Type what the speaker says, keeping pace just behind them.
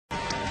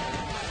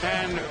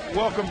And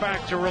welcome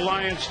back to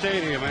Reliance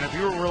Stadium. And if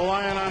you were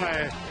relying on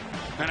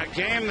a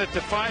game that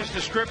defies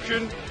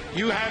description,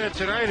 you had it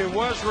tonight. It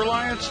was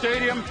Reliance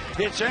Stadium.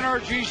 It's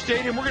NRG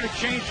Stadium. We're going to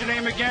change the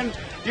name again.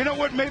 You know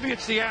what? Maybe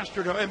it's the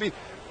Astrodome. I mean,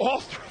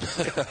 all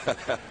three.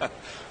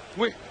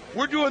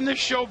 We're doing this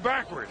show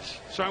backwards.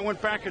 So I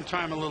went back in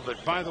time a little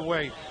bit. By the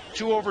way,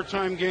 2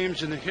 overtime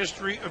games in the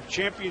history of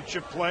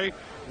championship play.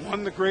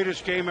 One, the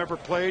greatest game ever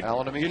played.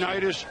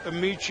 Unitas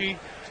Amici,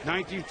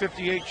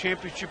 1958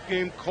 championship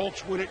game.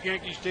 Colts win at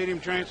Yankee Stadium,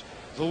 Giants.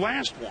 The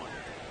last one,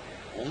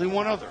 only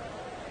one other,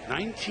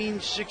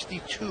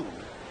 1962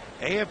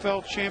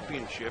 AFL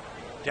championship.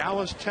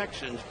 Dallas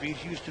Texans beat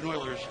Houston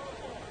Oilers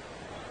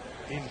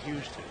in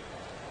Houston.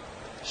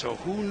 So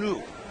who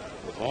knew,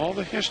 with all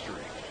the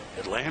history,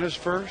 Atlanta's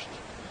first,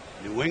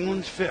 New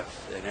England's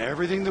fifth, and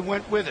everything that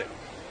went with it,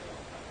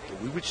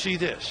 that we would see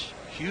this.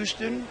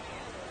 Houston,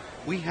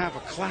 we have a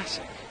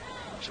classic.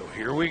 So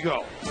here we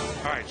go.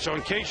 All right, so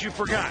in case you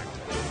forgot,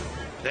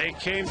 they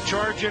came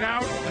charging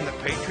out, and the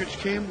Patriots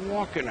came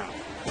walking out.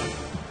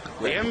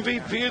 The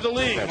MVP of the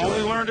league,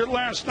 only learned it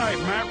last night,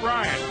 Matt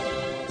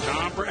Ryan,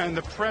 Tom, and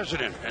the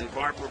president, and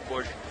Barbara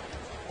Bush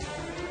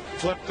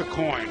flipped the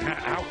coin.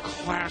 How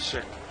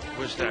classic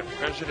was that,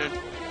 President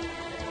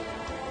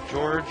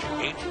George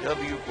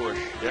H.W. Bush?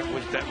 That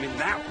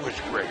was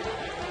great.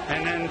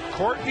 And then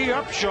Courtney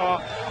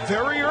Upshaw,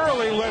 very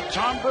early, let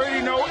Tom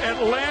Brady know,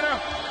 Atlanta,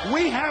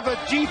 we have a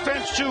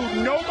defense too.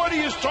 Nobody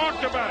has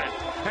talked about it.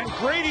 And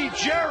Grady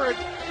Jarrett,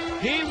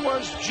 he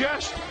was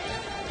just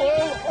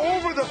all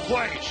over the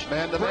place.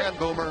 Man-to-man,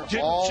 Boomer,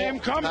 all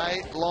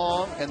night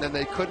long, and then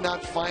they could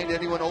not find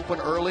anyone open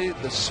early.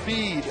 The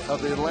speed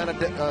of the Atlanta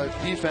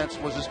defense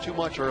was just too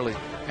much early.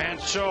 And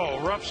so,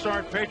 rough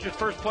start, Patriots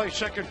first play,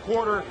 second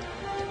quarter.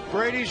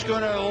 Brady's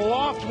going to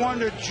loft one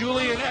to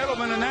Julian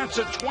Edelman, and that's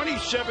a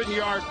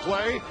 27-yard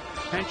play.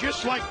 And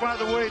just like, by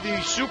the way, the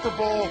Super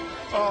Bowl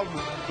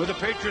with the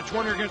Patriots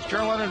won against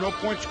Carolina, no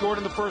points scored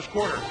in the first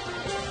quarter.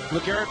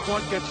 LeGarrette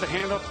Blount gets the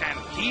handoff, and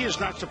he is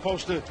not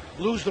supposed to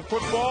lose the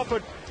football,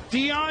 but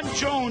Deion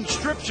Jones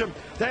strips him.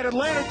 That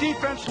Atlanta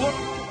defense looked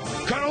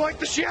kind of like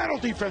the Seattle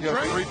defense,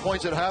 right? 3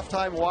 points at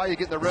halftime. Why? You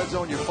get in the red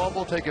zone, you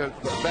fumble, take a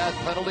bad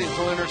penalty, and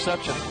throw an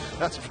interception.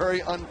 That's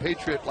very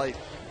un-Patriot-like.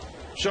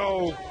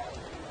 So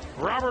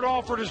Robert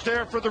Alford is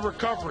there for the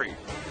recovery.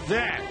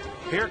 Then,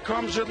 here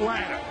comes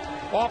Atlanta.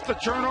 Off the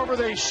turnover,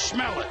 they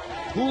smell it.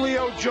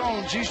 Julio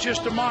Jones, he's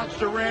just a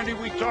monster, Randy.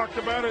 We talked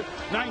about it,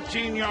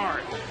 19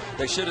 yards.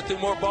 They should have threw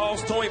more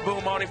balls to him,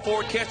 Boom, on him.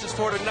 4 catches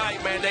for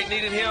tonight, man. They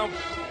needed him.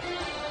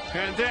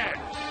 And then,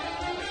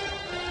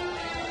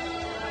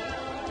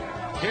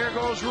 here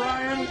goes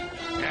Ryan,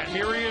 and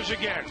here he is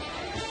again.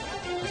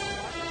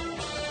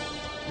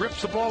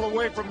 Rips the ball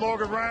away from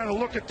Logan Ryan, and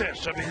look at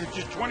this. I mean, it's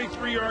just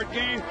 23-yard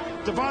gain.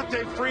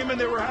 Devontae Freeman,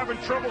 they were having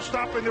trouble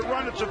stopping the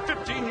run. It's a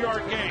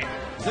 15-yard gain.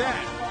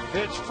 Then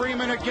it's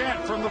Freeman again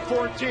from the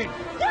 14.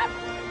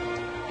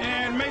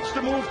 And makes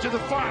the move to the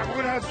 5. We're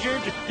going to have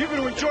James. You're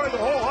going to enjoy the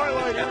whole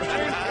highlight here.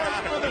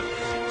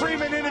 James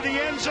Freeman into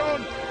the end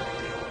zone.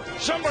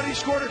 Somebody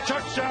scored a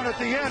touchdown at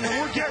the end,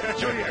 and we're getting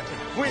to you.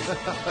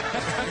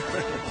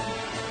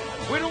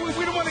 We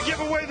don't want to give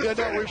away the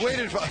finish. We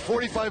waited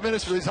 45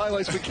 minutes for these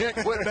highlights. We can't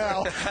quit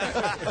now.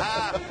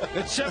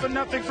 It's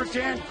 7-0 for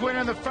Dan Quinn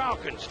and the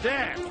Falcons.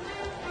 Dan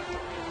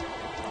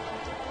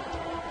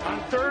on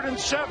 3rd and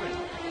 7.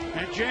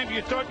 And, James,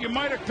 you thought you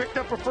might have picked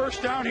up a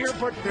first down here,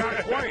 but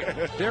not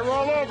quite. They're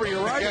all over you,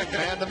 right? Yeah,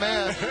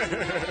 man-to-man.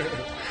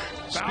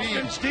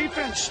 Falcons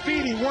defense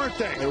speedy, weren't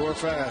they? They were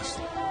fast.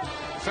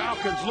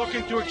 Falcons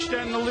looking to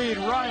extend the lead.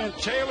 Ryan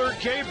Taylor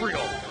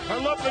Gabriel. I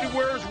love that he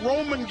wears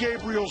Roman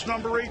Gabriel's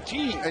number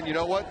 18. And you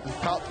know what?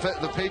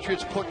 The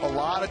Patriots put a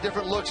lot of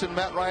different looks in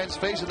Matt Ryan's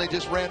face, and they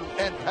just ran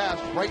and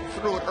passed right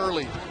through it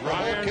early.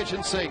 Ryan,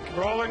 kitchen sink.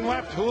 Rolling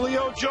left.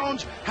 Julio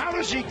Jones. How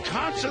does he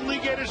constantly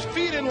get his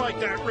feet in like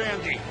that,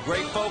 Randy?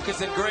 Great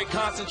focus and great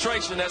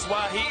concentration. That's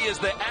why he is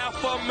the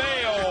alpha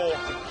male.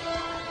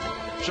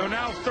 So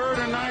now 3rd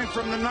and 9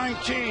 from the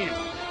 19.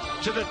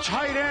 To the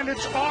tight end,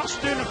 it's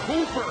Austin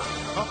Hooper.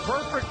 A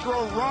perfect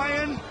throw.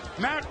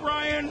 Matt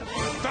Ryan,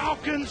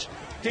 Falcons,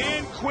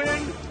 Dan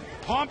Quinn,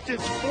 pumped.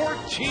 It's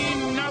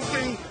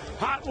 14-0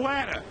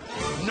 Atlanta.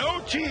 No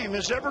team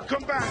has ever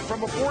come back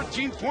from a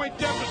 14-point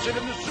deficit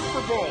in the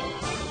Super Bowl.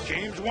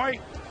 James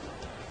White.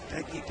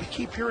 You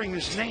keep hearing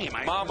his name.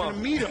 I'm going to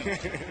meet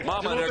him.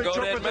 Mama, there go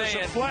that man. There's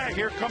a flag.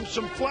 Here comes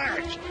some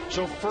flags.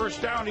 So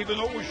first down, even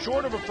though it was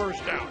short of a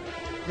first down.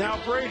 Now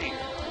Brady.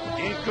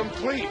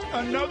 Incomplete.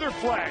 Another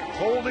flag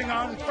holding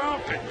on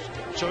Falcons.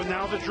 So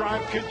now the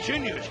drive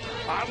continues.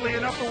 Oddly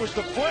enough, it was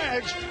the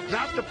flags,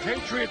 not the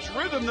Patriots'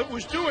 rhythm that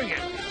was doing it.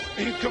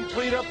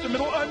 Incomplete up the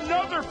middle.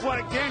 Another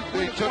flag.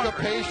 They took a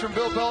page from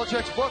Bill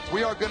Belichick's book.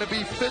 We are going to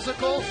be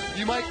physical.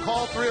 You might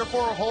call 3 or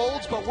 4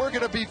 holds, but we're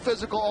going to be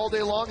physical all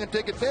day long and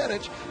take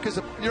advantage because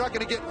you're not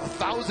going to get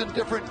 1,000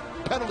 different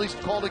penalties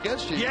called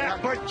against you. Yeah,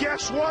 but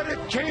guess what? It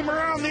came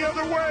around the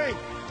other way.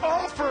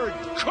 Alford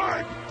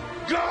could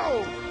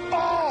go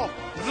all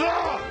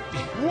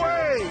the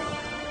way.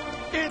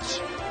 It's,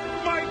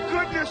 my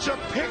goodness, It's a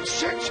pick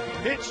six.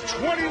 It's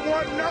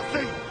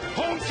 21-0.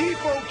 Home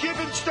Depot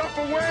giving stuff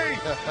away.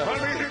 I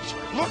mean,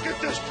 look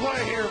at this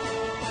play here.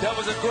 That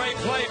was a great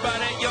play by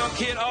that young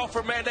kid,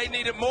 Offer, man. They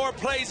needed more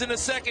plays in the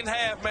second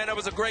half, man. That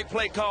was a great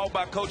play called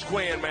by Coach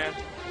Quinn, man.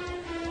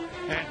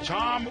 And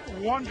Tom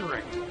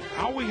wondering,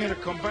 how are we going to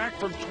come back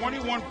from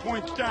 21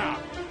 points down?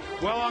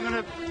 Well, I'm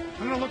going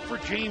to look for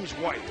James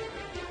White.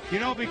 You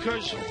know,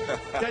 because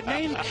that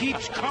name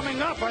keeps coming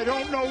up. I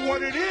don't know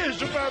what it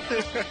is about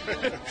this.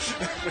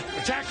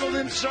 Tackled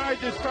inside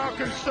the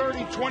Falcons'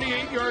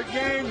 28-yard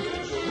gain.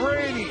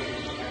 Brady.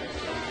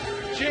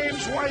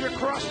 James White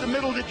across the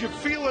middle. Did you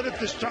feel it at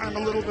this time a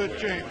little bit,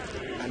 James?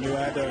 I knew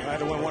I had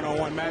to win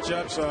one-on-one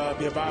matchups,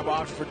 be a viable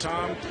option for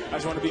Tom. I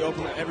just want to be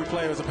open. Every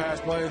play was a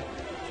pass play.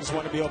 Just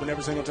want to be open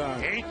every single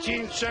time.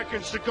 18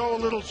 seconds to go. A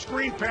little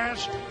screen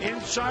pass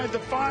inside the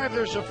 5.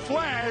 There's a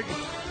flag.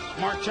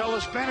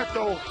 Martellus Bennett,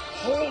 though,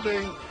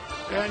 holding.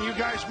 And you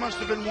guys must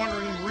have been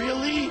wondering,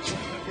 really?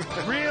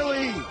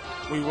 Really?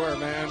 We were,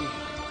 man.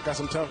 Got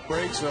some tough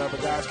breaks, but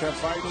guys kept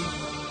fighting.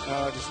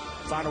 Just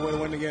find a way to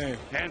win the game.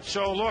 And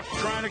so, look,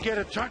 trying to get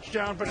a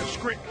touchdown, but a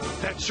screen.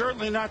 That's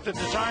certainly not the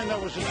design.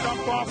 That was a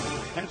dump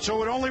off. And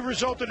so it only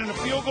resulted in a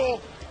field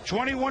goal,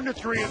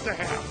 21-3 at the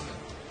half.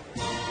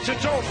 So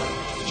it's over.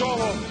 It's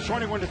all over.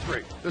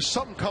 21-3. There's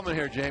something coming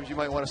here, James. You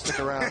might want to stick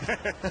around.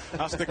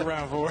 I'll stick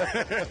around for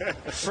it.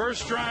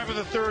 First drive of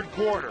the third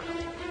quarter.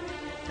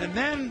 And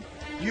then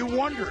you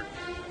wondered,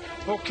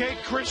 okay,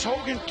 Chris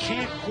Hogan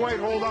can't quite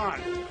hold on.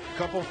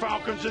 Couple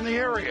Falcons in the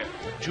area.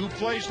 2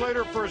 plays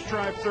later, first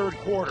drive, third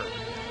quarter.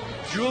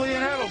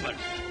 Julian Edelman,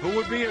 who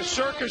would be a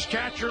circus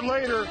catcher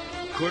later,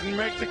 couldn't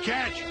make the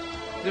catch.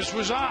 This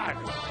was odd.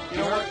 You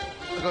know what?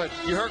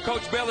 You heard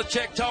Coach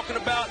Belichick talking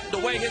about the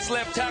way his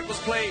left tackles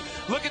played.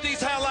 Look at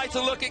these highlights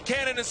and look at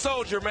Cannon and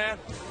Soldier, man.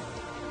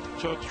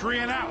 So 3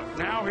 and out.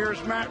 Now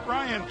here's Matt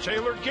Ryan,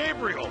 Taylor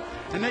Gabriel,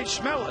 and they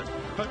smell it.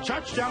 A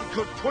touchdown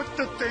could put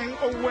the thing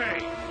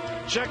away.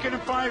 2nd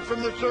and 5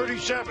 from the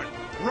 37.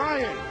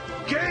 Ryan,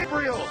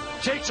 Gabriel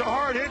takes a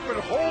hard hit but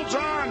holds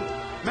on.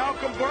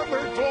 Malcolm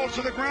Butler falls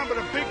to the ground, but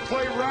a big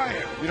play,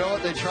 Ryan. You know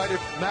what? They tried to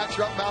match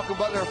up Malcolm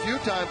Butler a few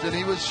times, and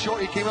he was short.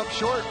 He came up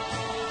short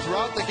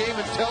throughout the game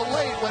until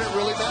late when it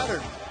really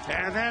mattered.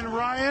 And then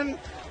Ryan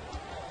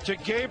to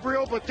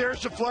Gabriel, but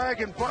there's the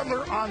flag, and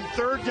Butler on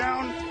 3rd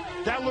down.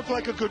 That looked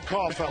like a good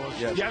call, fellas.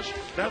 Yes?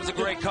 That was a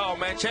great call,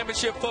 man.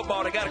 Championship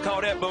football, they got to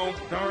call that, Boom.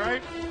 All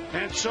right.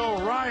 And so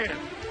Ryan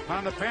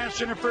on the pass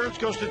interference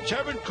goes to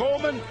Tevin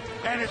Coleman,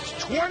 and it's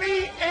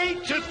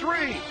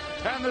 28-3.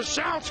 And the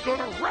South's going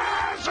to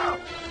rise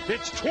up.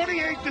 It's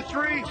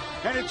 28-3,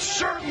 and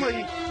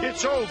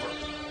it's over.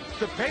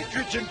 The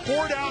Patriots in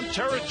 4-down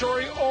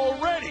territory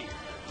already.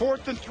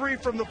 4th and 3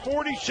 from the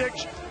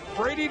 46.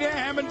 Brady to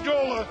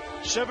Amendola,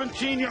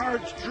 17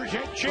 yards.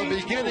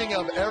 The beginning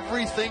of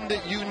everything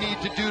that you need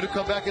to do to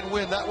come back and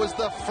win. That was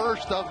the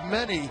first of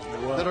many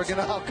that are going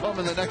to outcome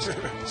in the next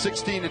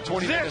 16 to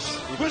 20 minutes.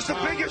 This was the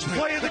biggest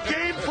play of the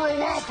game for a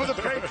while for the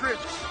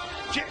Patriots.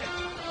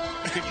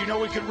 Did you know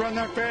we could run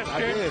that fast,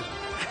 I did.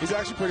 He's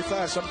actually pretty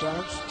fast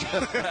sometimes.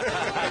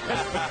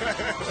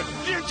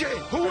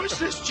 Who is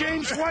this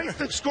James White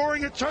that's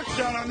scoring a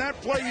touchdown on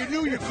that play? You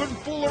knew you couldn't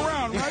fool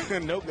around,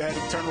 right? Nope, had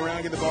to turn around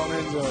and get the ball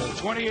in.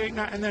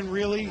 28-9, and then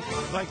really,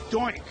 like,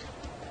 doink.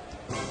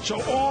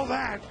 So all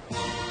that,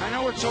 I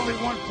know it's only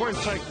 1 point.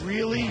 It's like,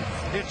 really?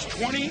 It's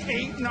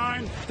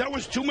 28-9. That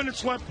was 2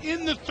 minutes left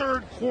in the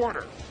third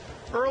quarter.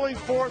 Early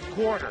fourth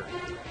quarter.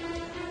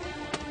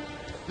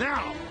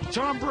 Now,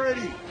 Tom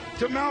Brady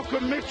to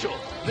Malcolm Mitchell,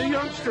 the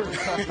youngster,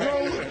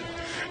 rolling.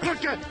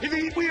 Look at,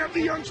 we have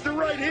the youngster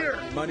right here.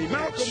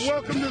 Malcolm,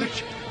 welcome to the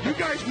show. You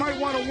guys might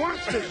want to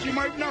watch this. You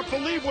might not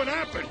believe what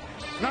happened.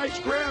 Nice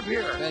grab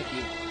here. Thank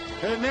you.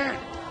 And then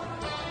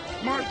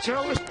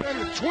Martellus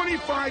Bennett,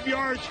 25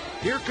 yards.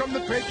 Here come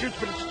the Patriots,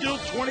 but it's still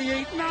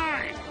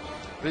 28-9.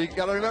 But you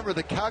got to remember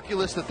the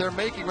calculus that they're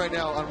making right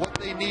now on what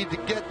they need to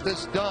get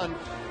this done,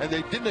 and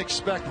they didn't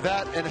expect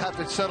that and have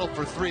to settle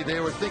for 3. They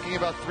were thinking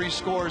about 3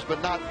 scores,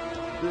 but not.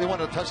 They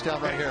wanted a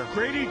touchdown right here.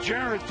 Grady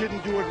Jarrett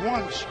didn't do it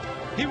once.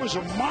 He was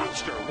a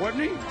monster,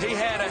 wasn't he? He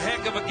had a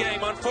heck of a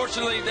game.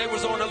 Unfortunately, they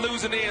was on the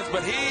losing ends,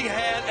 but he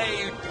had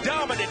a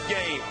dominant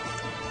game.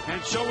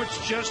 And so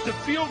it's just a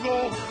field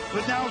goal,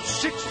 but now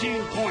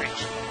 16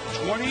 points.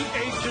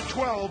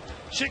 28-12,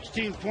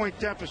 16-point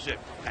deficit.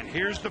 And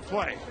here's the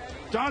play.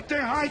 Dante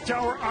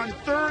Hightower on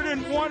 3rd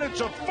and 1.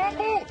 It's a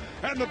fumble,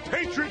 and the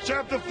Patriots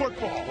have the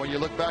football. When you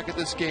look back at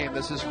this game,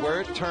 this is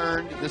where it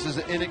turned. This is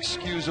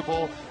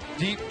inexcusable.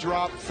 Deep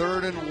drop,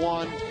 3rd and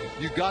 1.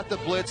 You got the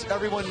blitz.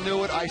 Everyone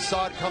knew it. I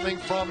saw it coming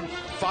from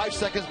 5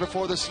 seconds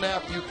before the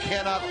snap. You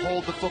cannot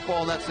hold the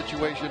football in that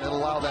situation and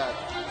allow that.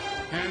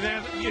 And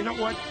then, you know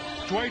what?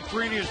 Dwight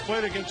Freeney has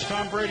played against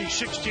Tom Brady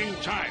 16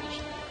 times.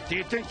 Do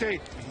you think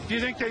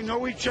they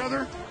know each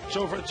other?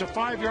 So if it's a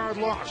 5-yard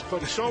loss,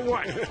 but so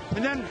what?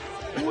 And then,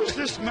 who is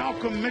this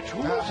Malcolm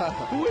Mitchell?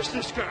 Who is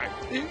this guy?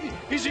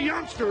 He's a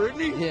youngster, isn't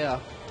he? Yeah.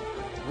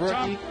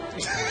 Tom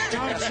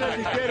said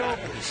to get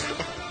open.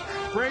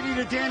 Brady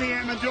to Danny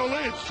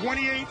Amendola. It's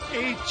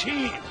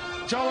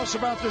 28-18. tell us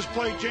about this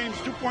play, James?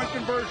 2-point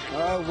conversion.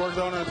 Worked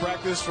on it in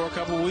practice for a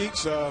couple of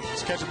weeks.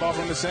 Just catch the ball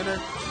from the center.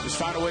 Just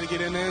find a way to get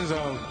in the end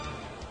zone.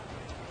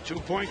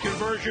 2-point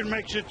conversion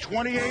makes it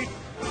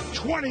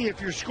 28-20.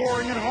 If you're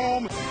scoring at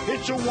home,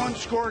 it's a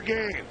one-score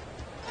game.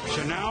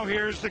 So now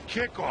here's the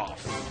kickoff.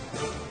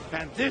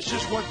 And this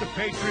is what the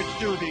Patriots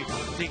do.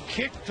 They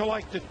kick to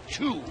like the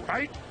 2,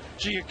 right?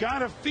 So you got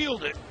to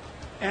field it.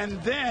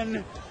 And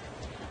then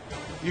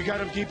you got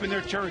them deep in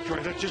their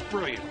territory. That's just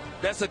brilliant.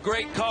 That's a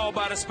great call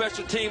by the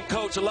special team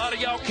coach. A lot of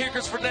y'all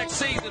kickers for next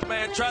season,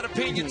 man. Try to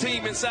pin your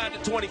team inside the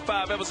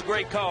 25. That was a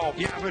great call.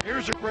 Yeah, but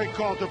here's a great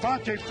call.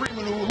 Devontae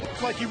Freeman, who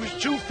looked like he was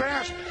too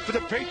fast for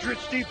the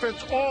Patriots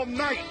defense all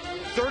night.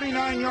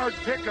 39-yard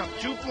pickup.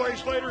 2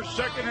 plays later,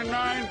 2nd and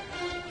 9.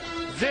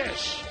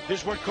 This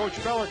is what Coach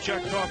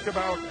Belichick talked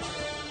about.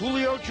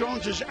 Julio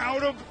Jones is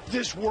out of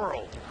this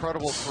world.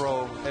 Incredible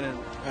throw and an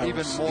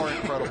even more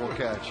incredible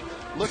catch.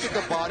 Look at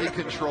the body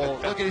control.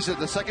 Look at, he said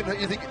the second,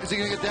 you think, is he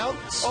going to get down?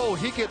 Oh,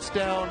 he gets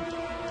down,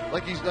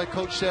 like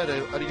Coach said,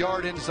 a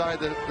yard inside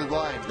the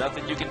line.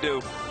 Nothing you can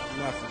do.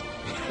 Nothing.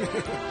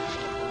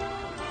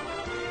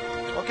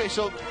 Okay,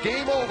 so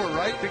game over,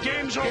 right? The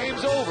game's over.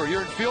 Game's over.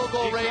 You're in field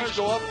goal range,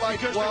 go up by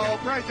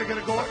 12. They're going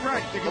to go up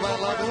right. They're going to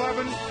go up by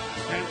 11.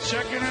 And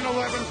 2nd and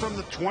 11 from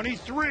the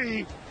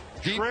 23.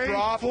 Deep Trey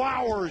drop.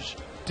 Flowers.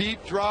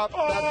 Deep drop.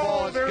 That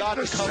ball has got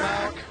to come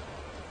out.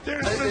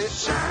 There's the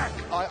sack.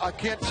 I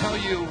can't tell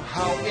you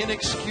how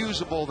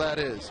inexcusable that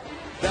is.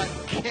 That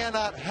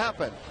cannot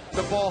happen.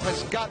 The ball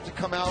has got to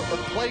come out. The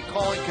play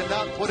calling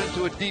cannot put it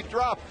to a deep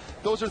drop.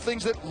 Those are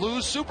things that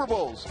lose Super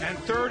Bowls. And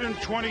 3rd and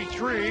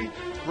 23,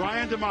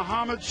 Ryan to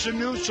Mohamed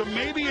Sanu. So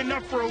maybe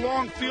enough for a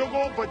long field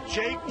goal, but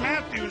Jake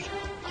Matthews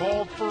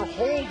called for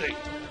holding.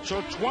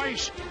 So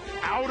twice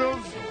out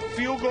of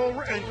field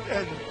goal,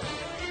 and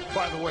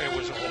by the way, it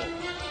was a hold.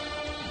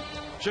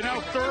 So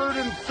now 3rd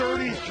and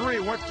 33.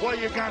 What play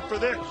you got for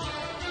this?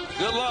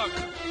 Good luck.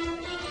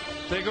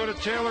 They go to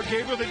Taylor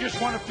Gabriel. They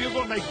just want a field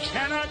goal, and they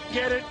cannot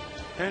get it.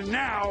 And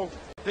now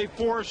they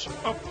force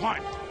a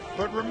punt.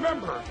 But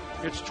remember,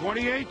 it's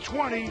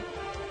 28-20.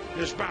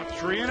 There's about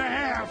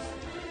 3.5.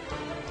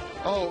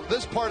 Oh,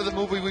 this part of the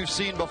movie we've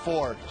seen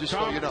before, just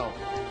so you know.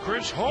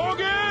 Chris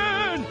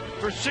Hogan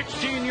for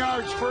 16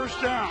 yards, first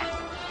down.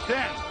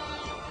 Then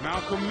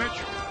Malcolm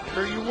Mitchell.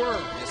 There you were.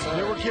 Yes, sir.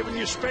 They were giving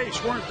you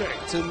space, weren't they?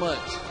 Too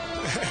much.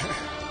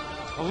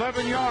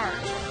 11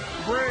 yards.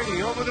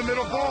 Brady over the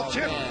middle, ball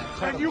tip. Man,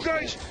 And you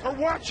guys are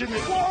watching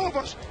this. All of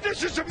us.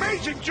 This is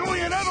amazing.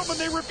 Julian Edelman,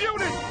 they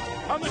reviewed it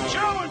on the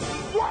challenge.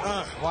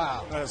 What?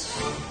 Wow. That's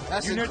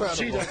You incredible. didn't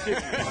see that, did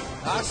you?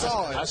 I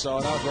saw it. I saw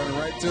it. I was running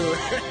right to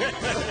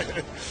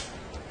it.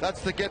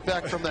 That's the get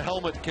back from the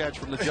helmet catch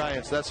from the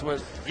Giants. That's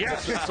what.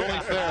 Yes. That's only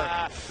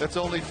fair. That's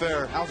only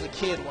fair. I was a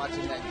kid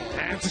watching that game.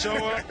 And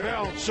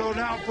so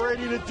now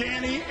Brady to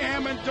Danny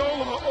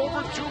Amendola.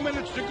 Over 2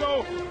 minutes to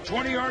go.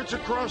 20 yards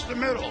across the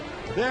middle.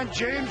 Then,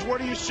 James,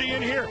 what do you see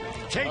in here?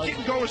 Take it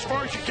and go as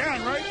far as you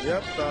can, right?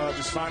 Yep.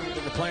 Just find it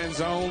in the playing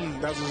zone.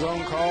 That was a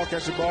zone call.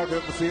 Catch the ball, get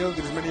up the field,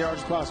 get as many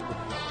yards as possible.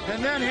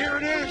 And then here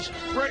it is.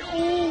 Right,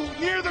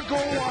 near the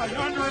goal line.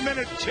 Under a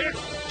minute. Tick,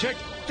 tick.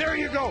 There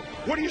you go.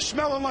 What are you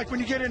smelling like when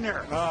you get in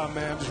there? Oh,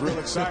 man, I'm just real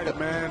excited,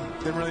 man.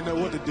 Didn't really know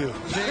what to do.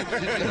 James,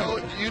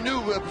 you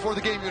knew before the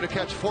game you were going to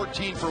catch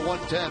 14 for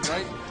 110,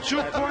 right?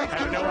 2-point I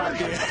had no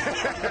idea.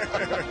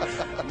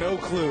 No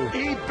clue.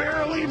 He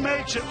barely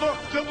makes it.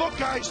 Look,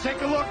 guys, take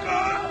a look.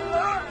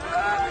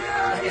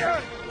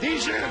 Yeah.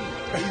 He's in.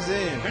 He's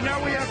in. And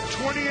now we have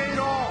 28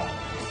 all.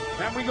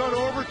 And we go to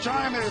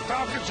overtime, and the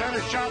Falcons had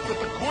a shot with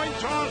the coin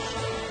toss.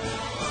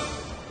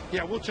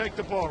 Yeah, we'll take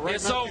the ball, right?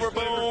 It's over,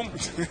 boom.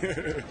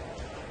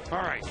 All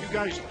right, you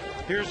guys,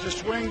 here's the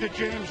swing to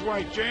James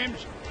White.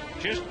 James,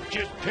 just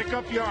pick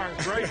up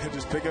yards, right?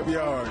 Just pick up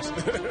yards.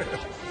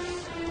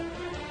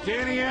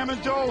 Danny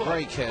Amendola.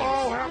 Great catch.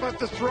 Oh, how about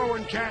the throw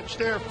and catch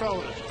there,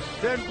 fellas?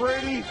 Then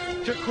Brady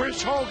to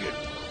Chris Hogan.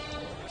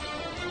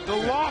 The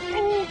loft,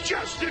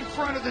 just in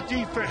front of the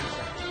defense.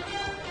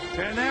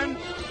 And then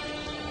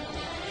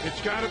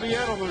it's got to be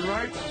Edelman,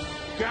 right?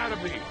 Got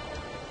to be.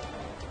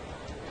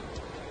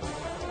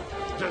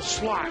 The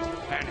slot,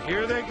 and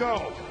here they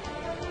go.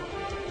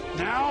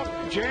 Now,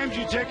 James,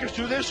 you take us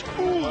through this.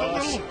 The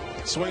little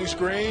Swing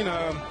screen.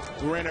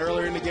 We ran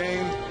earlier in the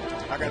game.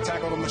 I got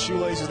tackled on my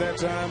shoelaces that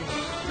time.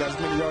 Got as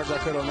many yards as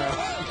I could on that.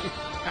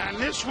 And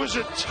this was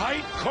a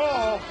tight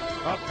call,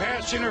 a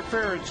pass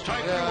interference.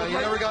 Tight call. He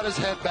never got his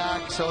head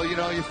back, so you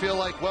feel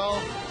like,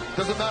 well,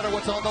 doesn't matter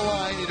what's on the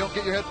line. You don't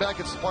get your head back.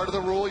 It's part of the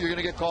rule. You're going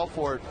to get called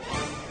for it.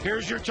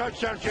 Here's your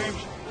touchdown,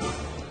 James.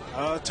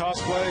 Toss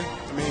play.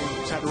 I mean,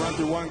 just had to run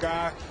through one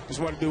guy.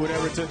 Just wanted to do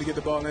whatever it took to get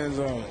the ball in the end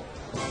zone.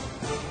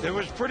 There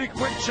was pretty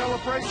quick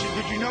celebration.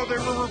 Did you know they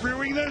were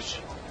reviewing this?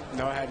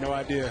 No, I had no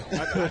idea.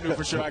 I knew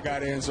for sure I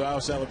got in, so I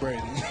was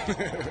celebrating.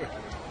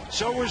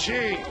 So was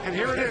he. And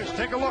here it is.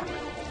 Take a look.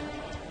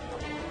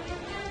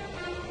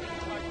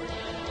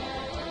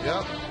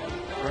 Yep.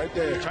 Right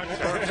there.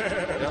 Touchdown.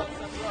 Yep.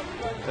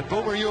 And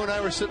Boomer, you and I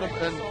were sitting,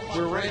 and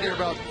we were right here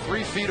about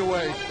 3 feet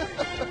away.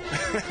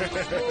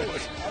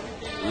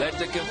 Let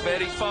the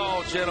confetti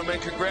fall, gentlemen.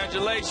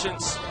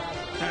 Congratulations.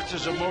 That's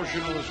as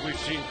emotional as we've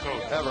seen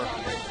Coach. Ever.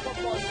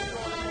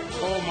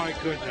 Oh, my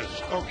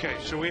goodness. Okay,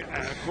 so we,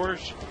 of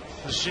course,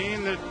 the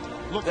scene that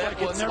looked That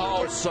like it was never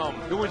awesome.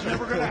 it was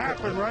never going to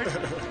happen, right?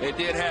 It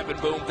did happen,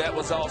 Boom. That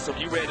was awesome.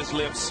 You read his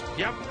lips.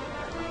 Yep.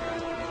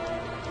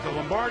 The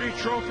Lombardi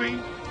Trophy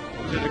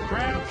to the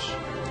Craps,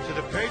 to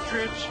the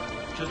Patriots,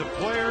 to the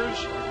players,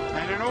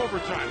 and in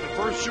overtime. The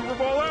first Super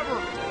Bowl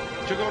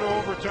ever to go to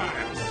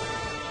overtime.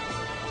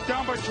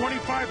 Down by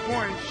 25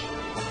 points.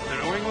 The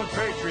New England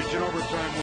Patriots in overtime.